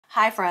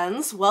Hi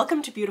friends,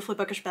 welcome to Beautifully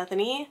Bookish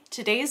Bethany.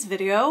 Today's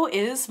video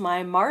is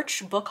my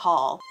March book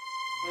haul.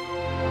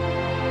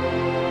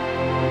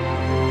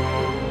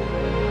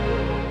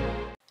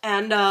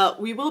 And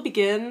we will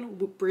begin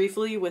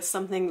briefly with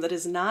something that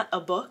is not a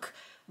book,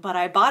 but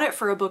I bought it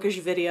for a bookish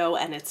video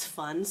and it's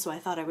fun, so I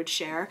thought I would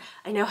share.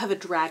 I now have a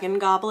dragon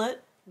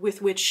goblet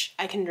with which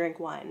I can drink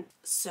wine.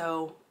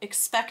 So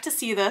expect to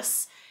see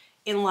this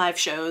in live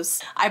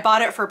shows. I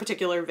bought it for a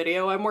particular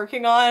video I'm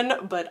working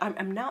on, but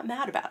I'm not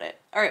mad about it.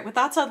 All right, with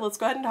that said, let's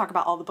go ahead and talk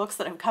about all the books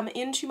that have come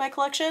into my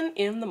collection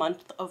in the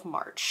month of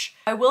March.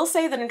 I will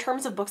say that in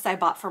terms of books I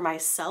bought for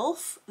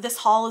myself, this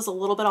haul is a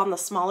little bit on the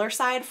smaller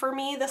side for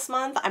me this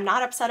month. I'm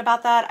not upset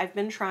about that. I've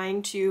been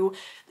trying to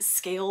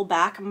scale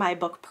back my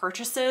book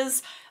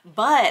purchases,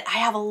 but I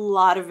have a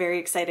lot of very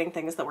exciting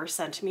things that were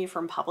sent to me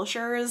from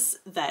publishers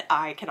that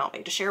I cannot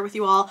wait to share with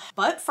you all.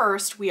 But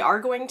first, we are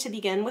going to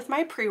begin with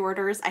my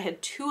pre-orders. I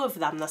had 2 of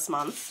them this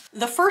month.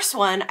 The first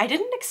one, I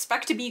didn't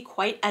expect to be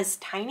quite as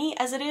tiny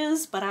as it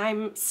is, but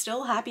I'm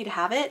still happy to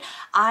have it.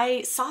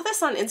 I saw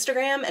this on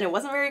Instagram and it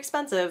wasn't very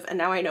expensive, and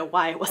now I know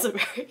why it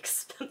wasn't very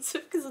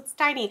expensive because it's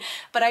tiny.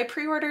 But I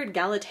pre-ordered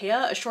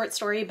Galatea, a short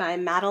story by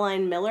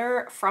Madeline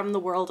Miller from the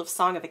world of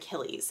Song of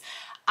Achilles.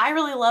 I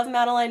really love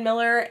Madeline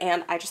Miller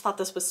and I just thought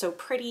this was so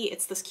pretty.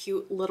 It's this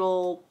cute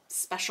little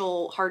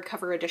special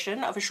hardcover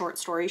edition of a short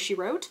story she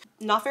wrote.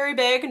 Not very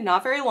big,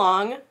 not very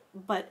long,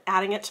 but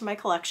adding it to my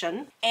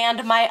collection.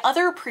 And my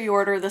other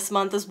pre-order this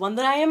month is one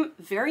that I am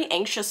very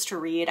anxious to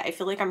read. I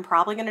feel like I'm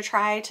probably gonna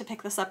try to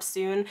pick this up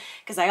soon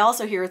because I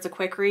also hear it's a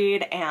quick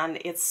read and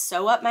it's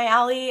so up my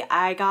alley.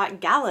 I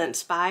got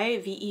Gallant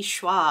by V.E.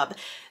 Schwab.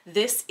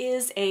 This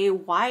is a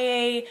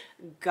YA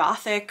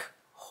gothic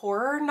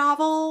horror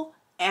novel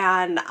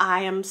and I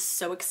am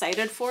so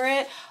excited for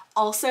it.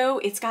 Also,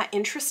 it's got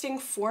interesting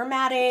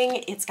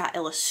formatting, it's got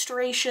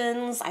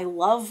illustrations, I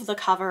love the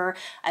cover,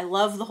 I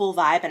love the whole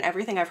vibe, and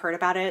everything I've heard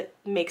about it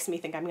makes me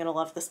think I'm gonna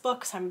love this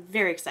book, so I'm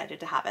very excited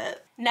to have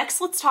it.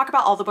 Next, let's talk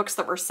about all the books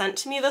that were sent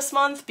to me this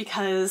month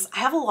because I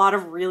have a lot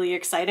of really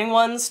exciting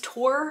ones.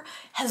 Tor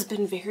has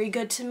been very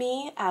good to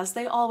me, as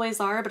they always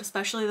are, but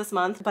especially this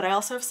month, but I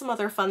also have some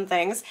other fun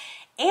things.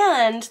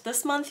 And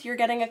this month you're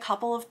getting a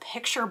couple of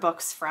picture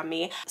books from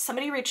me.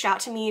 Somebody reached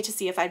out to me to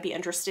see if I'd be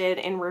interested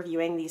in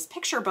reviewing these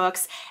picture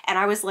books, and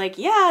I was like,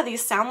 yeah,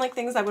 these sound like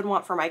things I would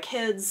want for my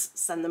kids,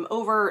 send them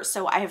over.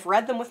 So I have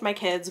read them with my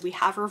kids. We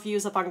have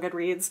reviews up on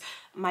Goodreads.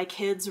 My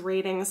kids'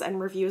 ratings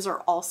and reviews are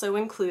also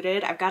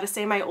included. I've got to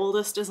say my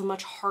oldest is a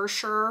much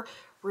harsher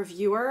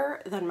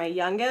reviewer than my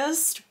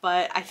youngest,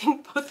 but I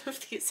think both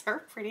of these are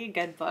pretty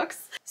good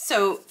books.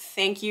 So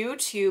thank you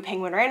to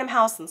Penguin Random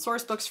House and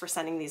Source Books for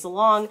sending these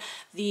along.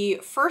 The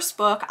first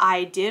book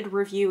I did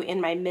review in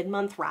my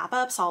mid-month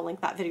wrap-up, so I'll link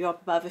that video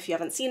up above if you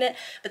haven't seen it,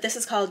 but this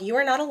is called You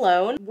Are Not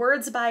Alone,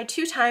 words by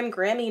 2-time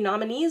Grammy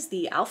nominees,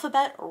 the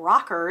Alphabet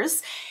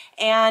Rockers.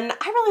 And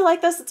I really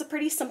like this. It's a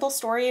pretty simple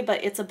story,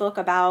 but it's a book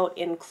about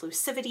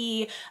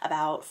inclusivity,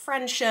 about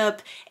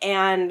friendship,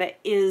 and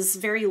is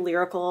very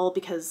lyrical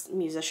because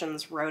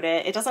musicians wrote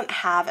it. It doesn't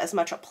have as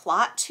much a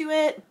plot to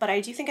it, but I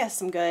do think it has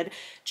some good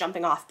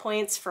jumping off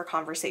points for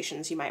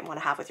conversations you might want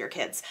to have with your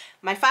kids.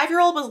 My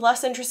 5-year-old was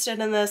less interested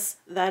in this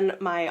than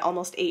my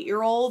almost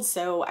 8-year-old,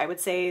 so I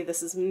would say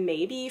this is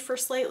maybe for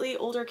slightly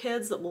older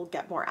kids that will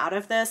get more out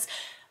of this.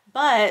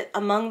 But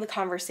among the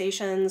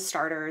conversation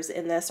starters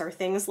in this are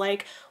things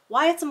like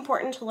why it's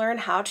important to learn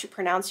how to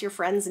pronounce your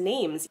friends'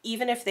 names,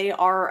 even if they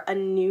are a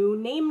new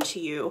name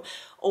to you,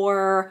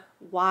 or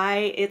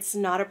why it's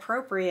not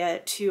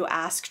appropriate to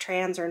ask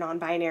trans or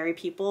non-binary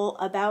people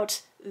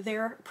about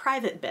their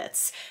private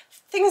bits.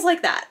 Things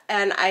like that.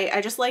 And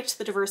I just liked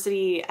the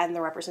diversity and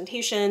the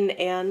representation,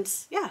 and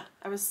yeah,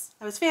 I was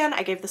a fan.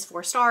 I gave this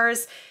 4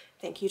 stars.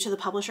 Thank you to the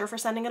publisher for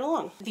sending it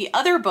along. The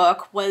other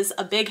book was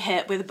a big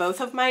hit with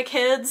both of my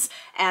kids,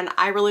 and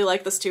I really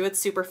like this too. It's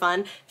super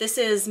fun. This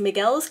is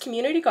Miguel's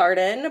Community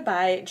Garden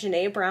by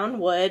Janae Brown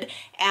Wood,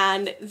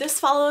 and this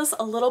follows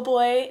a little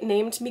boy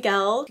named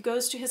Miguel who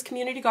goes to his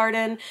community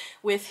garden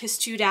with his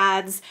 2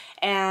 dads,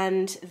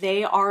 and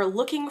they are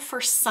looking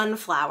for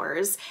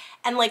sunflowers.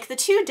 And like the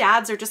 2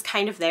 dads are just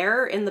kind of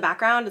there in the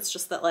background. It's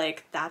just that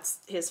like that's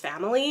his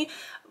family.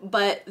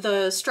 But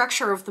the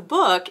structure of the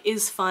book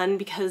is fun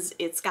because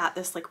it's got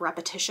this like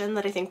repetition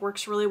that I think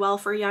works really well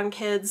for young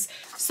kids.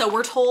 So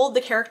we're told the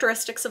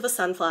characteristics of a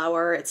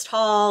sunflower. It's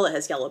tall, it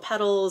has yellow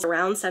petals, a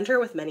round center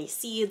with many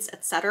seeds,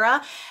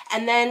 etc.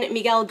 And then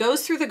Miguel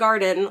goes through the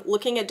garden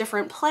looking at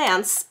different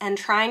plants and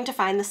trying to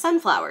find the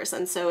sunflowers.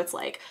 And so it's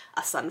like,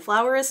 a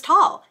sunflower is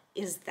tall.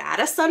 Is that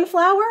a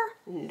sunflower?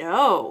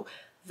 No.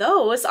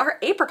 Those are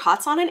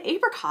apricots on an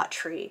apricot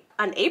tree.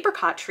 An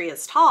apricot tree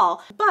is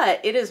tall,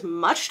 but it is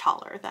much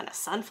taller than a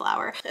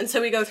sunflower. And so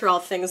we go through all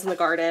the things in the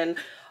garden,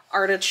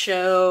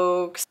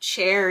 artichokes,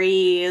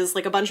 cherries,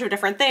 like a bunch of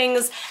different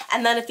things.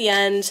 And then at the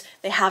end,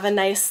 they have a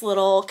nice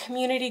little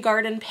community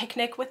garden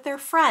picnic with their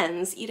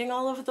friends, eating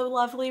all of the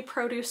lovely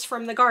produce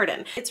from the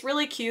garden. It's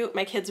really cute.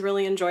 My kids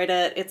really enjoyed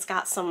it. It's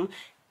got some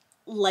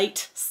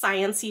light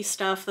science-y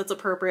stuff that's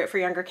appropriate for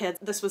younger kids.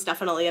 This was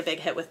definitely a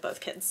big hit with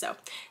both kids. So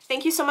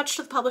thank you so much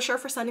to the publisher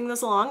for sending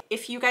this along.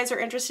 If you guys are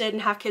interested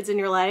and have kids in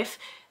your life,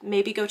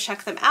 maybe go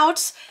check them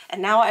out.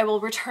 And now I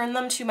will return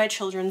them to my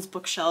children's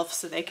bookshelf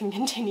so they can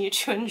continue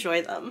to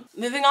enjoy them.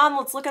 Moving on,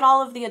 let's look at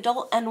all of the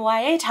adult and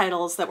YA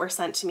titles that were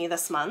sent to me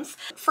this month.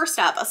 First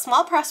up, a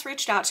small press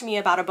reached out to me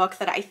about a book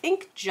that I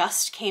think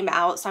just came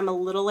out, so I'm a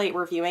little late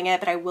reviewing it,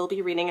 but I will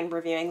be reading and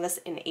reviewing this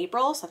in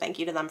April, so thank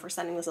you to them for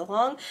sending this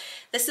along.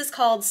 This is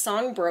called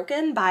Song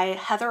Broken by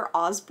Heather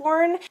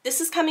Osborne.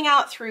 This is coming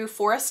out through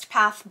Forest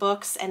Path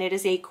Books, and it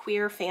is a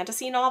queer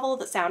fantasy novel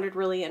that sounded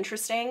really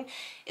interesting.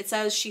 It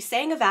says, she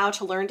sang a vow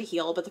to learn to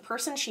heal, but the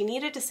person she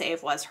needed to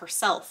save was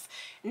herself.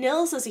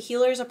 Nils is a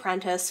healer's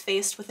apprentice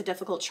faced with a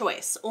difficult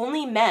choice.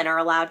 Only men are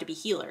allowed to be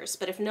healers,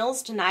 but if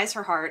Nils denies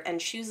her heart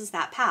and chooses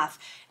that path,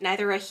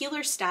 neither a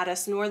healer's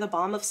status nor the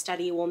balm of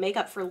study will make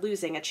up for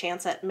losing a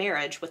chance at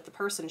marriage with the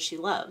person she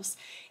loves.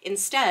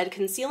 Instead,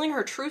 concealing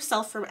her true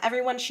self from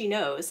everyone she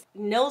knows,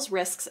 Nils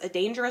risks a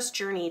dangerous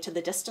journey to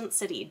the distant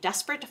city,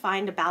 desperate to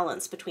find a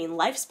balance between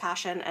life's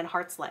passion and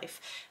heart's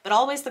life. But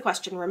always the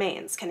question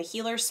remains, can a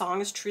healer's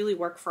songs truly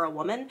work for a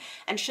woman?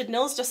 And should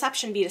Nils'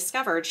 deception be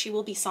discovered, she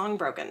will be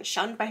songbroken,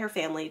 shunned by her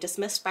family,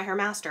 dismissed by her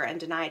master, and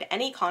denied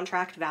any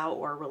contract, vow,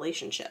 or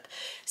relationship.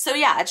 So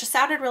yeah, it just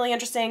sounded really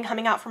interesting,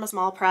 coming out from a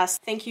small press.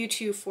 Thank you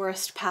to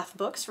Forest Path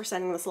Books for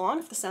sending this along.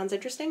 If this sounds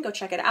interesting, go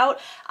check it out.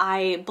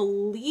 I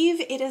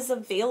believe it is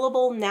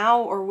available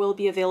now or will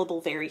be available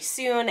very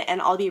soon,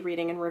 and I'll be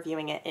reading and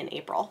reviewing it in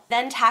April.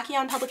 Then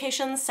Tachyon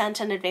Publications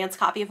sent an advance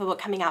copy of a book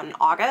coming out in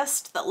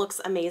August that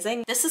looks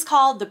amazing. This is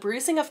called The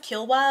Bruising of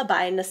Kilwa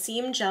by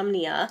Nassim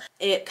Jamnia.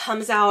 It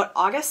comes out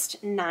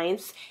August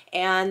 9th,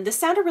 and this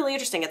sounded really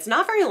interesting. It's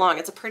not very long,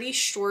 it's a pretty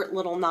short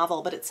little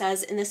novel, but it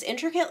says, in this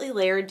intricately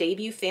layered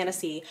debut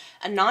fantasy,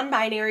 a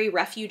non-binary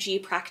refugee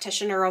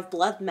practitioner of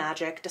blood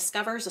magic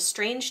discovers a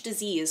strange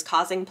disease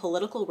causing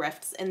political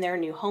rifts in their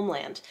new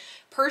homeland.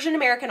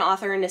 Persian-American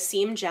author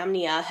Nassim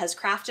Jamnia has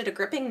crafted a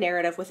gripping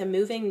narrative with a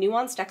moving,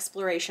 nuanced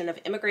exploration of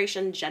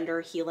immigration,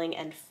 gender, healing,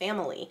 and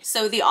family.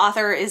 So the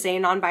author is a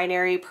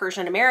non-binary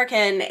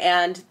Persian-American,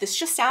 and this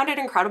just sounded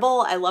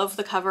incredible. I love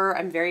the cover.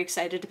 I'm very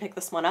excited to pick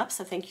this one up,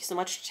 so thank you so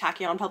much to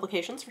Tachyon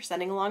Publications for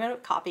sending along a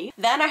copy.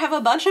 Then I have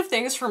a bunch of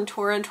things from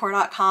Tor and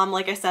Tor.com.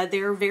 Like I said,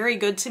 they're very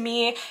good to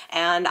me,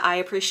 and I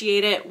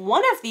appreciate it.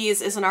 One of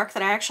these is an arc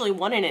that I actually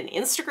won in an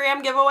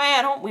Instagram giveaway.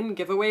 I don't win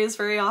giveaways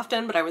very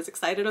often, but I was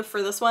excited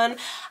for this one.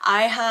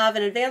 I have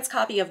an advance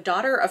copy of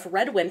Daughter of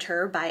Red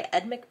Winter by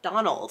Ed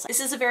McDonald. This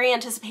is a very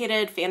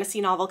anticipated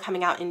fantasy novel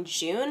coming out in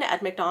June.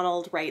 Ed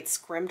McDonald writes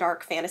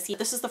grimdark fantasy.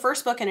 This is the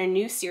first book in a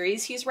new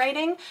series he's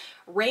writing.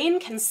 Rain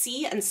can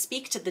see and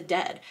speak to the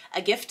dead,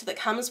 a gift that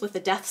comes with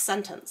the death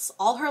sentence.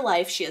 All her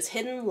life she has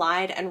hidden,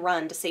 lied, and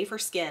run to save her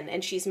skin,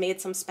 and she's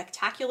made some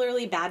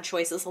spectacularly bad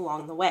choices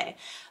along the way.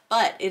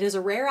 But it is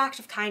a rare act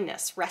of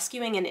kindness,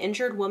 rescuing an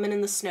injured woman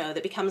in the snow,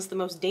 that becomes the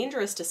most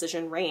dangerous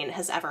decision Rain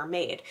has ever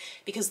made,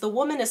 because the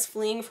woman is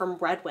fleeing from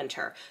Red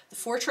Winter, the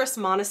fortress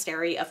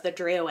monastery of the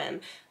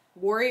Dreowen,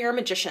 warrior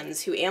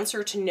magicians who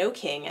answer to no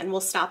king and will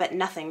stop at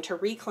nothing to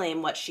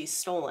reclaim what she's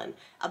stolen.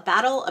 A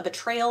battle, a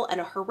betrayal, and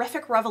a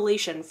horrific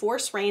revelation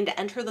force Rain to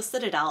enter the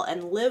citadel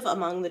and live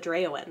among the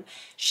Dreowen.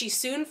 She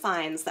soon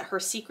finds that her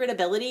secret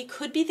ability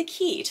could be the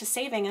key to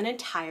saving an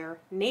entire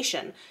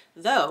nation,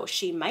 though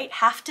she might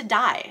have to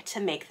die to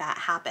make that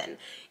happen.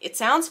 It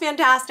sounds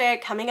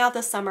fantastic, coming out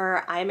this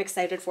summer. I'm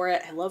excited for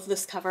it. I love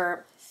this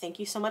cover. Thank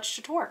you so much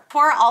to Tor.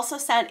 Tor also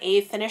sent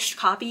a finished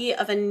copy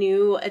of a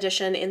new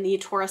edition in the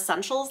Tor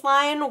Essentials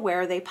line,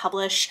 where they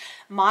publish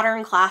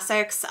modern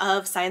classics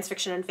of science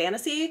fiction and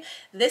fantasy.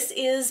 This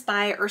is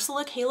by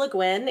Ursula K. Le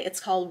Guin.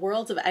 It's called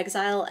Worlds of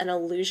Exile and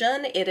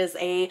Illusion. It is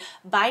a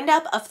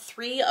bind-up of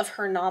 3 of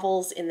her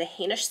novels in the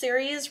Hainish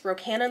series,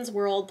 Rocannon's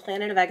World,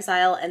 Planet of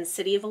Exile, and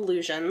City of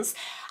Illusions.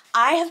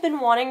 I have been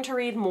wanting to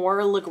read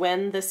more Le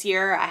Guin this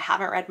year. I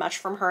haven't read much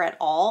from her at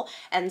all,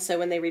 and so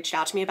when they reached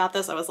out to me about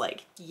this, I was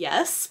like,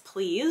 yes,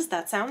 please,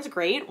 that sounds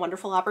great.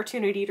 Wonderful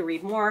opportunity to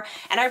read more.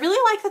 And I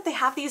really like that they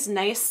have these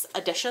nice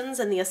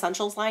additions in the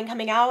Essentials line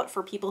coming out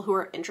for people who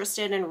are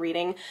interested in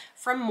reading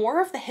from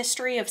more of the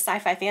history of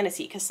sci-fi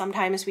fantasy, because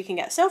sometimes we can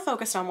get so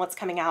focused on what's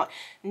coming out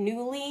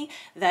newly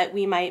that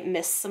we might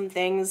miss some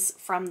things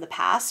from the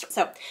past.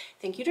 So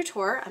thank you to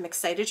Tor. I'm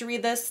excited to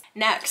read this.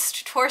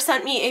 Next, Tor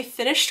sent me a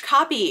finished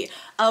copy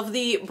of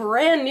the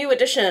brand new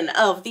edition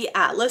of the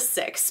Atlas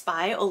 6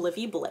 by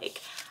Olivia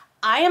Blake.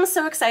 I am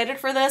so excited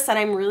for this, and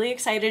I'm really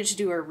excited to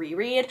do a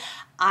reread.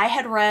 I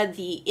had read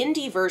the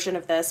indie version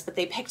of this, but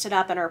they picked it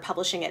up and are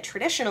publishing it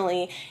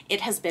traditionally. It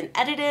has been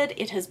edited,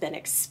 it has been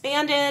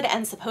expanded,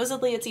 and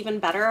supposedly it's even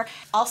better.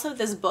 Also,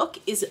 this book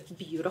is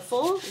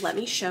beautiful. Let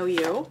me show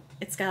you.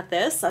 It's got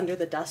this under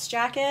the dust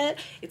jacket.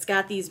 It's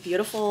got these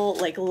beautiful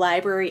like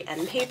library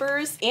end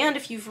papers. And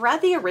if you've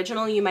read the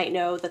original, you might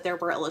know that there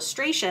were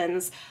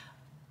illustrations.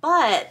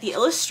 but the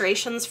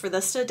illustrations for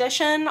this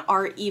edition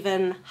are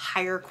even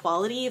higher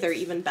quality. They're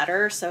even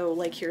better. So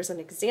like, here's an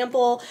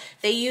example.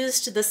 They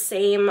used the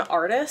same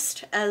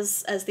artist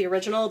as the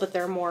original, but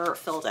they're more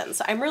filled in.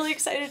 So I'm really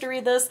excited to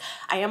read this.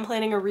 I am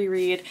planning a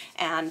reread,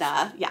 and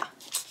yeah.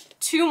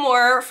 2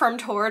 more from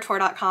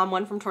Tor.com,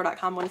 one from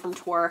Tor.com, one from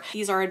Tor.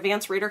 These are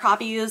advanced reader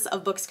copies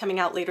of books coming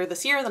out later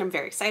this year that I'm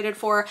very excited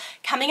for.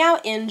 Coming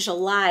out in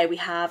July, we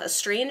have A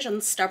Strange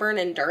and Stubborn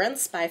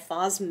Endurance by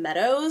Foz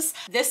Meadows.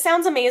 This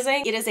sounds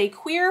amazing. It is a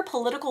queer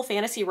political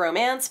fantasy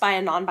romance by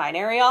a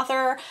non-binary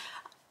author.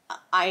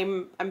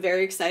 I'm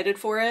very excited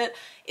for it.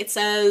 It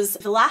says,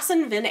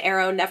 Villasin Vin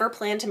Arrow never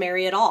planned to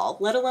marry at all,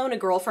 let alone a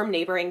girl from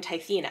neighboring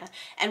Tythena.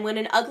 And when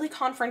an ugly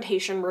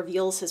confrontation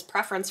reveals his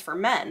preference for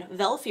men,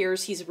 Vel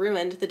fears he's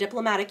ruined the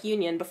diplomatic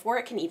union before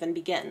it can even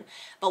begin.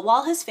 But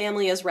while his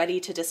family is ready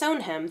to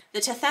disown him, the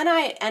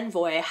Tythenai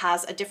envoy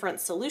has a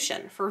different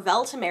solution, for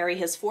Vel to marry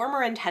his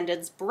former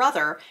intended's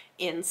brother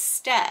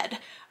instead.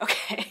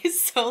 Okay,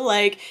 so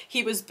like,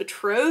 he was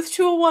betrothed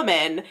to a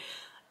woman,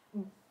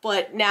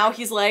 but now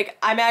he's like,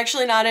 I'm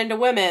actually not into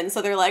women.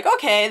 So they're like,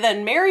 okay,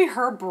 then marry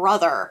her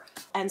brother.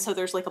 And so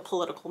there's like a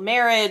political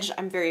marriage.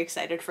 I'm very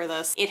excited for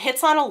this. It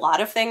hits on a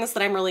lot of things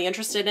that I'm really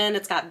interested in.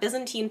 It's got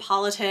Byzantine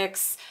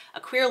politics,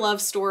 a queer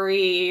love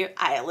story.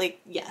 I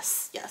like,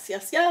 yes, yes,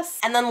 yes, yes.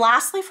 And then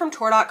lastly from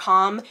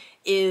Tor.com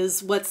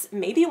is what's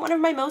maybe one of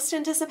my most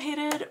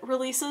anticipated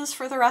releases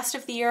for the rest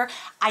of the year.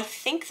 I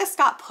think this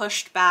got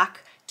pushed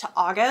back to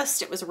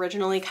August. It was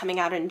originally coming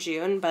out in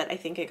June, but I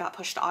think it got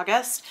pushed to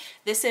August.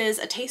 This is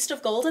A Taste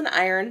of Gold and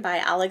Iron by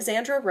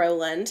Alexandra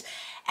Rowland,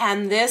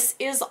 and this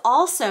is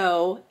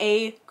also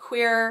a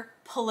queer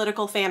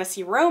political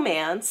fantasy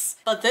romance,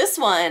 but this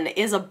one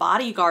is a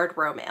bodyguard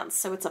romance.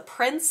 So it's a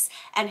prince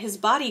and his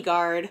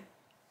bodyguard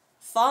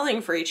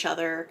falling for each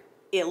other.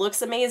 It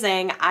looks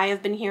amazing. I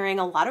have been hearing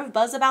a lot of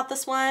buzz about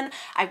this one.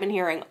 I've been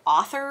hearing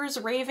authors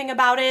raving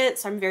about it,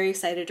 so I'm very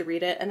excited to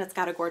read it, and it's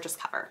got a gorgeous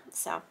cover.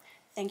 So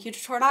thank you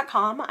to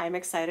Tor.com. I'm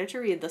excited to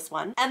read this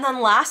one. And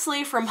then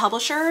lastly, from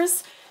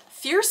publishers,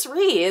 Fierce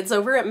Reads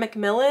over at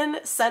Macmillan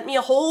sent me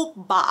a whole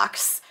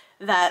box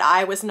that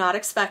I was not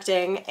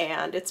expecting,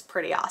 and it's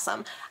pretty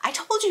awesome. I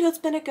told you it's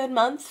been a good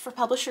month for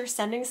publishers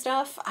sending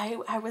stuff.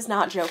 I was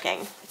not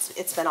joking.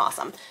 It's been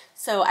awesome.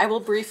 So I will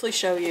briefly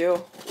show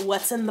you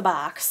what's in the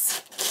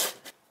box.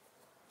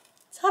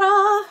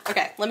 Ta-da!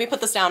 Okay, let me put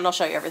this down and I'll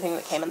show you everything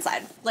that came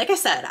inside. Like I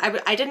said,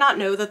 I did not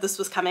know that this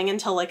was coming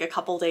until like a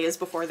couple days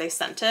before they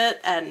sent it,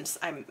 and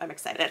I'm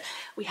excited.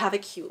 We have a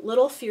cute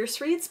little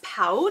Fierce Reads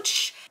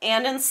pouch,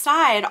 and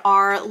inside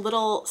are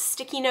little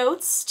sticky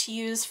notes to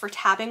use for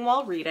tabbing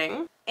while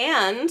reading,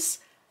 and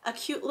a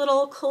cute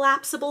little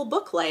collapsible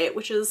book light,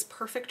 which is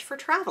perfect for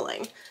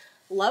traveling.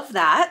 Love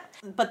that.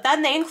 But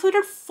then they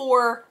included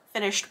 4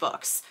 finished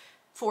books.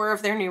 4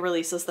 of their new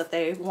releases that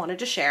they wanted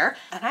to share,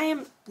 and I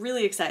am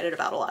really excited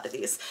about a lot of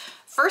these.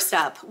 First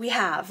up, we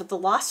have The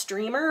Lost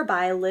Dreamer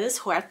by Liz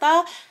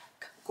Huerta.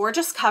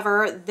 Gorgeous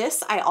cover.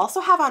 This I also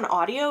have on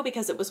audio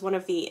because it was one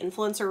of the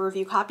influencer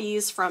review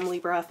copies from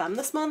Libra FM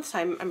this month, so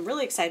I'm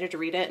really excited to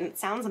read it, and it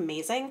sounds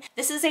amazing.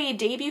 This is a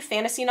debut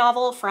fantasy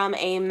novel from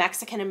a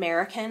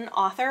Mexican-American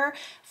author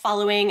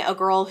following a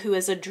girl who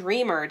is a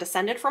dreamer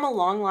descended from a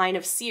long line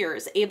of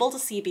seers, able to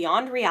see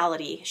beyond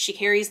reality. She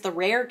carries the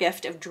rare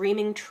gift of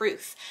dreaming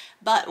truth.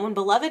 But when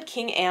beloved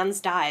King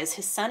Anne's dies,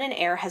 his son and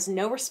heir has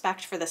no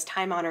respect for this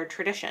time-honored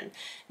tradition.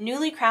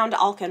 Newly crowned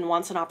Alkin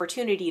wants an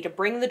opportunity to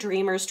bring the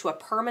dreamers to a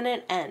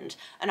permanent end,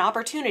 an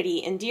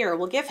opportunity Indira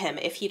will give him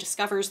if he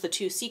discovers the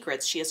 2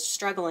 secrets she is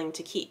struggling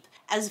to keep.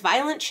 As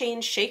violent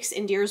change shakes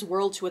Indira's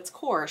world to its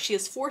core, she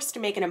is forced to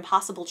make an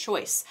impossible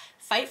choice: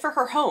 fight for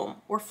her home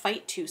or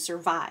fight to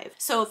survive.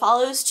 So it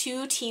follows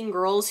 2 teen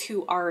girls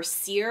who are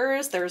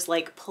seers. There's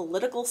like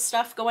political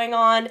stuff going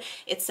on.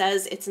 It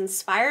says it's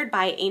inspired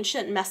by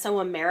ancient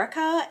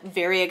Mesoamerica.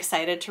 Very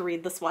excited to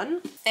read this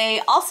one. They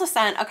also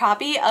sent a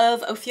copy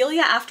of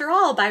Ophelia After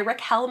All by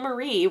Raquel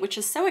Marie, which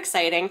is so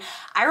exciting.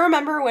 I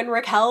remember when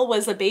Raquel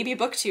was a baby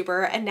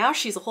booktuber, and now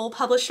she's a whole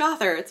published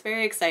author. It's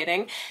very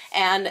exciting.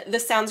 And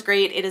this sounds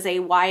great. It is a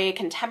YA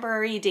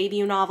contemporary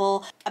debut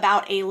novel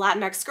about a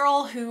Latinx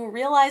girl who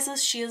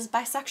realizes she is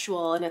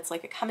bisexual, and it's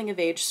like a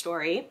coming-of-age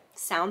story.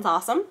 Sounds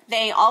awesome.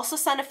 They also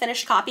sent a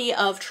finished copy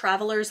of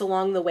Travelers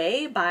Along the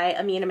Way by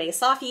Amina May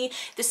Safi.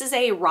 This is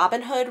a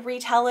Robin Hood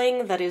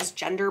retelling that is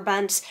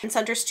gender-bent and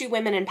centers 2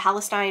 women in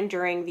Palestine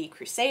during the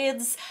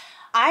Crusades.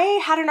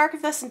 I had an arc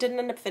of this and didn't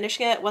end up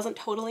finishing it. It wasn't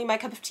totally my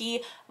cup of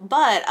tea,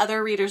 but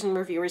other readers and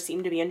reviewers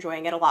seem to be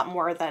enjoying it a lot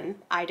more than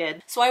I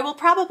did. So I will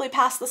probably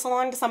pass this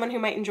along to someone who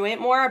might enjoy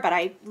it more, but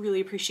I really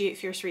appreciate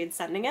Fierce Reads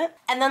sending it.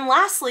 And then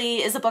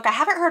lastly is a book I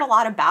haven't heard a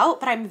lot about,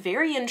 but I'm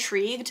very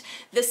intrigued.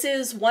 This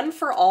is One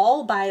for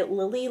All by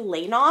Lily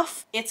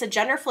Lainoff. It's a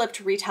gender-flipped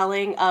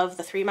retelling of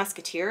The Three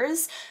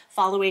Musketeers.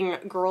 following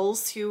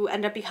girls who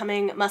end up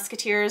becoming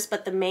musketeers,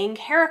 but the main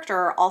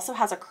character also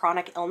has a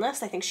chronic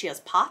illness. I think she has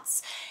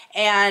POTS,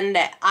 and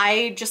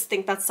I just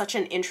think that's such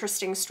an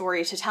interesting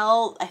story to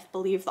tell. I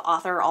believe the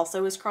author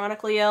also is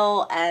chronically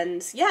ill,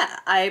 and yeah,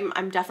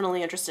 I'm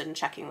definitely interested in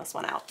checking this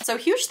one out. So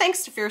huge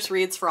thanks to Fierce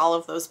Reads for all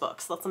of those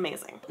books. That's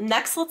amazing.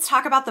 Next, let's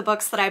talk about the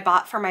books that I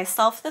bought for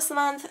myself this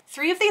month.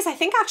 3 of these I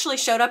think actually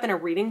showed up in a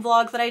reading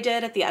vlog that I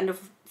did at the end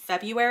of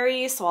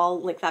February, so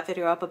I'll link that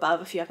video up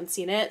above if you haven't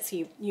seen it.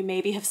 So you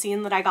maybe have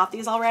seen that I got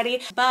these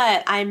already,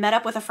 but I met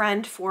up with a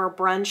friend for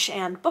brunch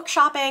and book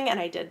shopping, and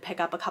I did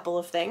pick up a couple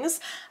of things.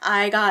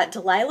 I got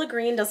Delilah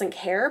Green Doesn't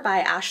Care by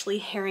Ashley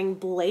Herring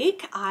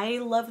Blake. I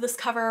love this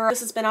cover. This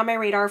has been on my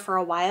radar for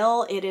a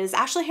while. It is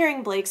Ashley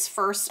Herring Blake's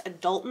first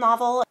adult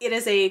novel. It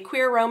is a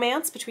queer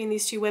romance between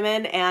these two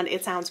women, and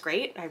it sounds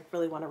great. I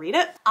really want to read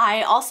it.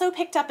 I also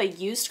picked up a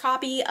used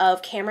copy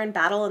of Cameron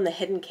Battle and the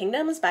Hidden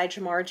Kingdoms by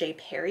Jamar J.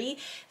 Perry.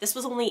 This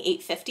was only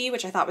 $8.50,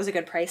 which I thought was a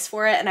good price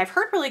for it, and I've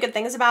heard really good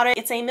things about it.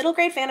 It's a middle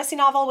grade fantasy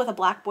novel with a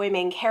black boy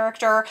main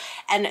character,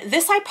 and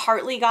this I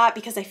partly got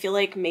because I feel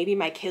like maybe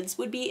my kids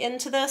would be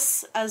into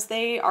this as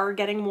they are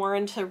getting more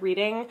into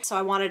reading, so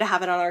I wanted to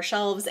have it on our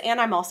shelves,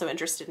 and I'm also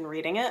interested in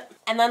reading it.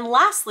 And then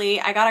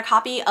lastly, I got a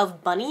copy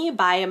of Bunny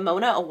by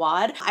Mona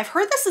Awad. I've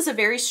heard this is a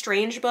very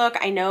strange book.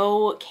 I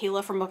know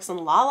Kayla from Books and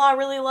Lala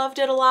really loved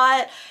it a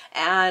lot,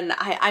 and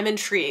I'm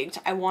intrigued.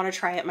 I want to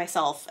try it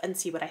myself and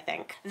see what I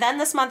think. Then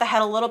this month I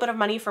had a little bit of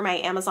money for my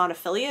Amazon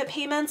affiliate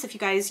payments. If you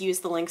guys use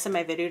the links in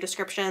my video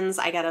descriptions,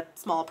 I get a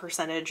small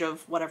percentage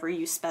of whatever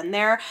you spend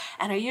there,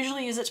 and I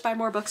usually use it to buy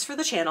more books for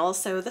the channel.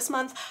 So this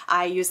month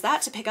I used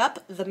that to pick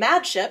up The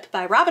Mad Ship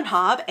by Robin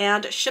Hobb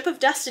and Ship of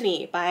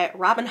Destiny by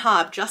Robin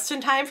Hobb, just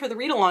in time for the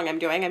read along I'm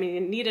doing. I mean,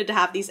 I needed to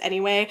have these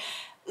anyway.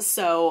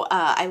 So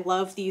I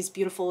love these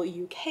beautiful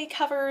UK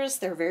covers.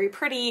 They're very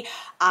pretty.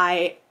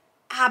 I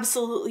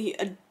absolutely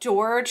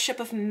adored Ship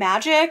of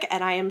Magic,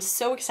 and I am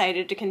so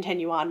excited to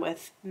continue on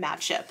with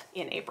Mad Ship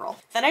in April.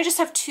 Then I just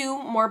have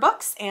 2 more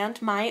books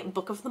and my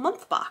Book of the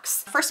Month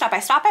box. First up, I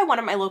stopped by one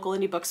of my local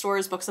indie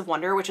bookstores, Books of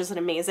Wonder, which is an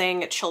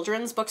amazing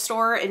children's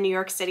bookstore in New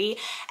York City,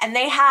 and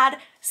they had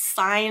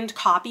signed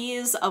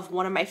copies of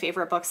one of my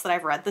favorite books that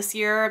I've read this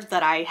year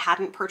that I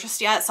hadn't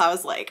purchased yet, so I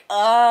was like,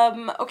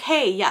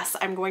 okay, yes,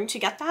 I'm going to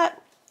get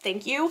that.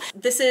 Thank you.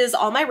 This is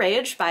All My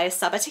Rage by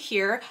Saba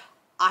Tahir.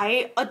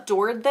 I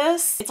adored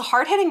this. It's a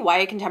hard-hitting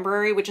YA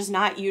contemporary, which is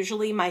not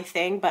usually my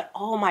thing, but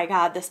oh my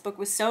god, this book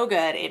was so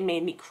good. It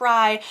made me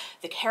cry.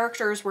 The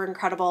characters were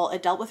incredible.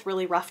 It dealt with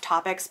really rough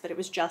topics, but it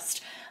was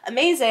just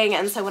amazing.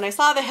 And so when I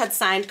saw they had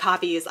signed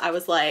copies, I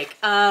was like,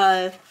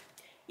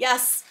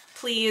 yes,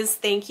 please,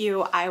 thank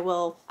you. I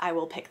will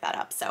pick that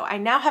up. So I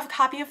now have a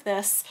copy of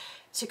this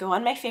to go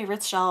on my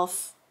favorites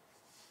shelf.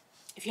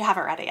 If you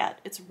haven't read it yet,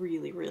 it's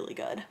really, really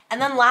good.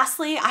 And then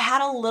lastly, I had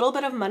a little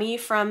bit of money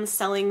from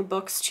selling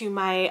books to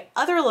my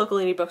other local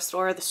indie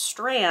bookstore, The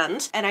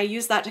Strand, and I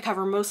used that to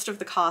cover most of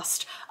the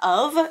cost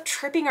of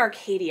Tripping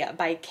Arcadia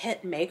by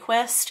Kit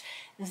Mayquist.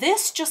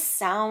 This just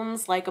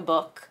sounds like a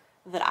book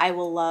that I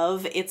will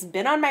love. It's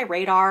been on my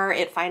radar.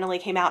 It finally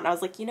came out and I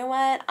was like, you know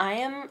what?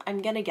 I'm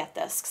gonna get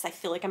this because I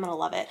feel like I'm gonna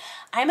love it.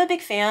 I'm a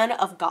big fan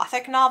of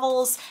Gothic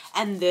novels,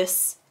 and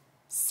this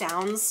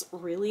sounds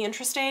really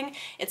interesting.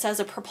 It says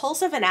a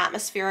propulsive and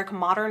atmospheric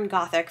modern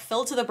Gothic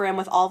filled to the brim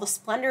with all the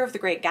splendor of the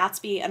Great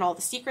Gatsby and all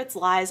the secrets,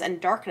 lies,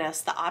 and darkness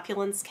the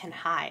opulence can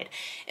hide.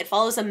 It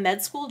follows a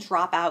med school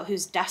dropout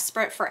who's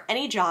desperate for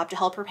any job to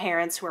help her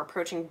parents who are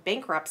approaching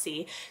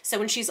bankruptcy. So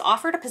when she's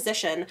offered a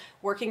position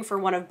working for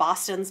one of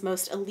Boston's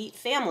most elite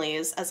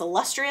families, as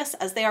illustrious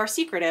as they are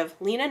secretive,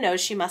 Lena knows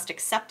she must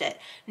accept it,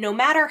 no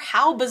matter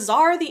how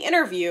bizarre the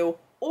interview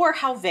or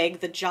how vague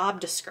the job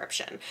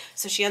description.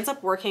 So she ends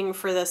up working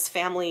for this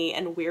family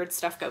and weird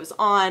stuff goes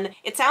on.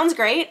 It sounds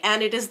great,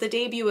 and it is the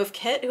debut of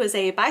Kit, who is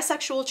a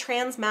bisexual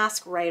trans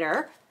masc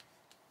writer.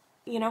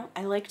 You know,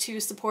 I like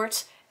to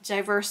support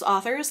diverse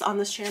authors on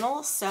this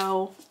channel,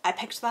 so I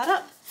picked that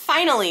up.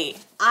 Finally,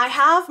 I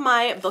have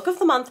my Book of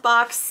the Month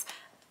box,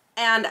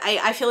 and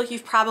I feel like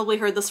you've probably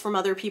heard this from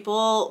other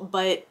people,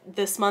 but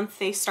this month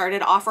they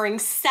started offering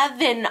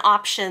 7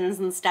 options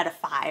instead of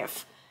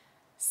 5.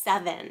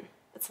 7.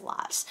 It's a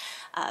lot.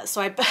 So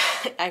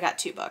I got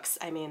 2 books.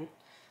 I mean,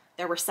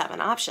 there were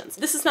 7 options.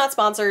 This is not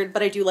sponsored,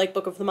 but I do like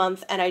Book of the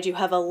Month, and I do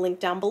have a link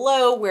down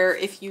below where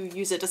if you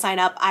use it to sign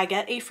up, I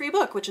get a free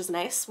book, which is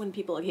nice when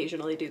people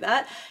occasionally do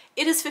that.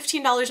 It is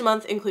 $15 a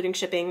month, including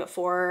shipping,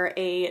 for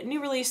a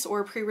new release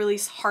or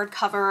pre-release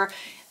hardcover.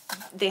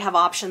 They have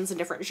options in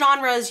different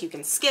genres. You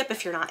can skip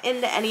if you're not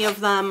into any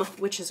of them,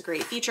 which is a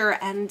great feature.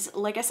 And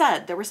like I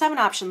said, there were 7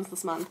 options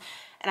this month,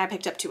 and I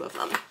picked up 2 of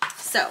them.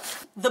 So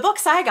the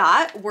books I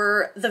got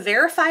were The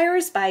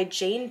Verifiers by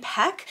Jane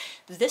Peck.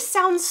 This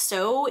sounds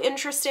so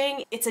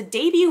interesting. It's a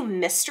debut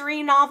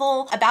mystery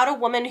novel about a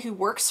woman who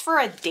works for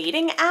a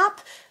dating app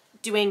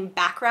doing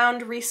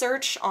background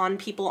research on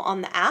people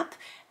on the app.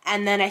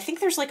 and then I think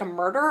there's like a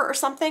murder or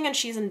something and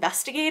she's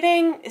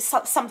investigating. It's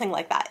something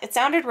like that. It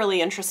sounded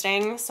really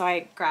interesting, so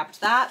I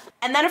grabbed that.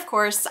 And then of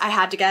course I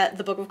had to get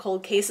The Book of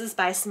Cold Cases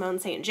by Hudson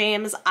St.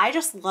 James. I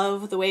just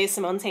love the way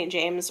Hudson St.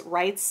 James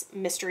writes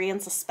mystery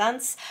and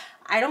suspense.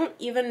 I don't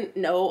even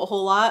know a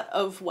whole lot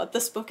of what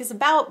this book is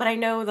about, but I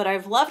know that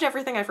I've loved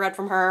everything I've read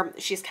from her.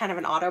 She's kind of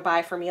an auto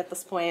buy for me at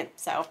this point,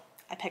 so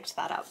I picked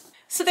that up.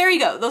 So there you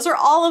go. Those are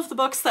all of the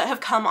books that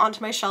have come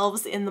onto my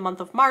shelves in the month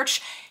of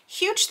March.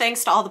 Huge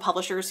thanks to all the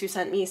publishers who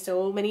sent me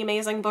so many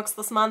amazing books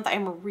this month.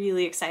 I'm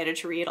really excited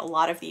to read a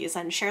lot of these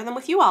and share them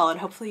with you all, and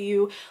hopefully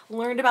you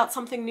learned about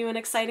something new and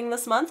exciting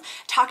this month.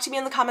 Talk to me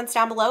in the comments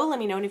down below. Let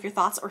me know any of your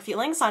thoughts or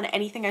feelings on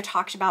anything I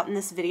talked about in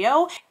this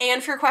video.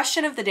 And for your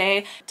question of the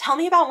day, tell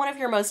me about one of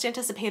your most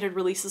anticipated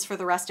releases for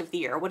the rest of the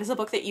year. What is a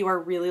book that you are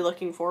really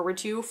looking forward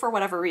to for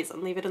whatever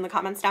reason? Leave it in the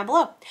comments down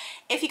below.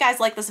 If you guys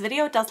like this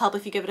video, it does help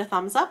if you give it a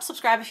thumbs up.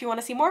 Subscribe if you want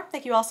to see more.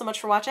 Thank you all so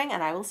much for watching,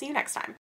 and I will see you next time.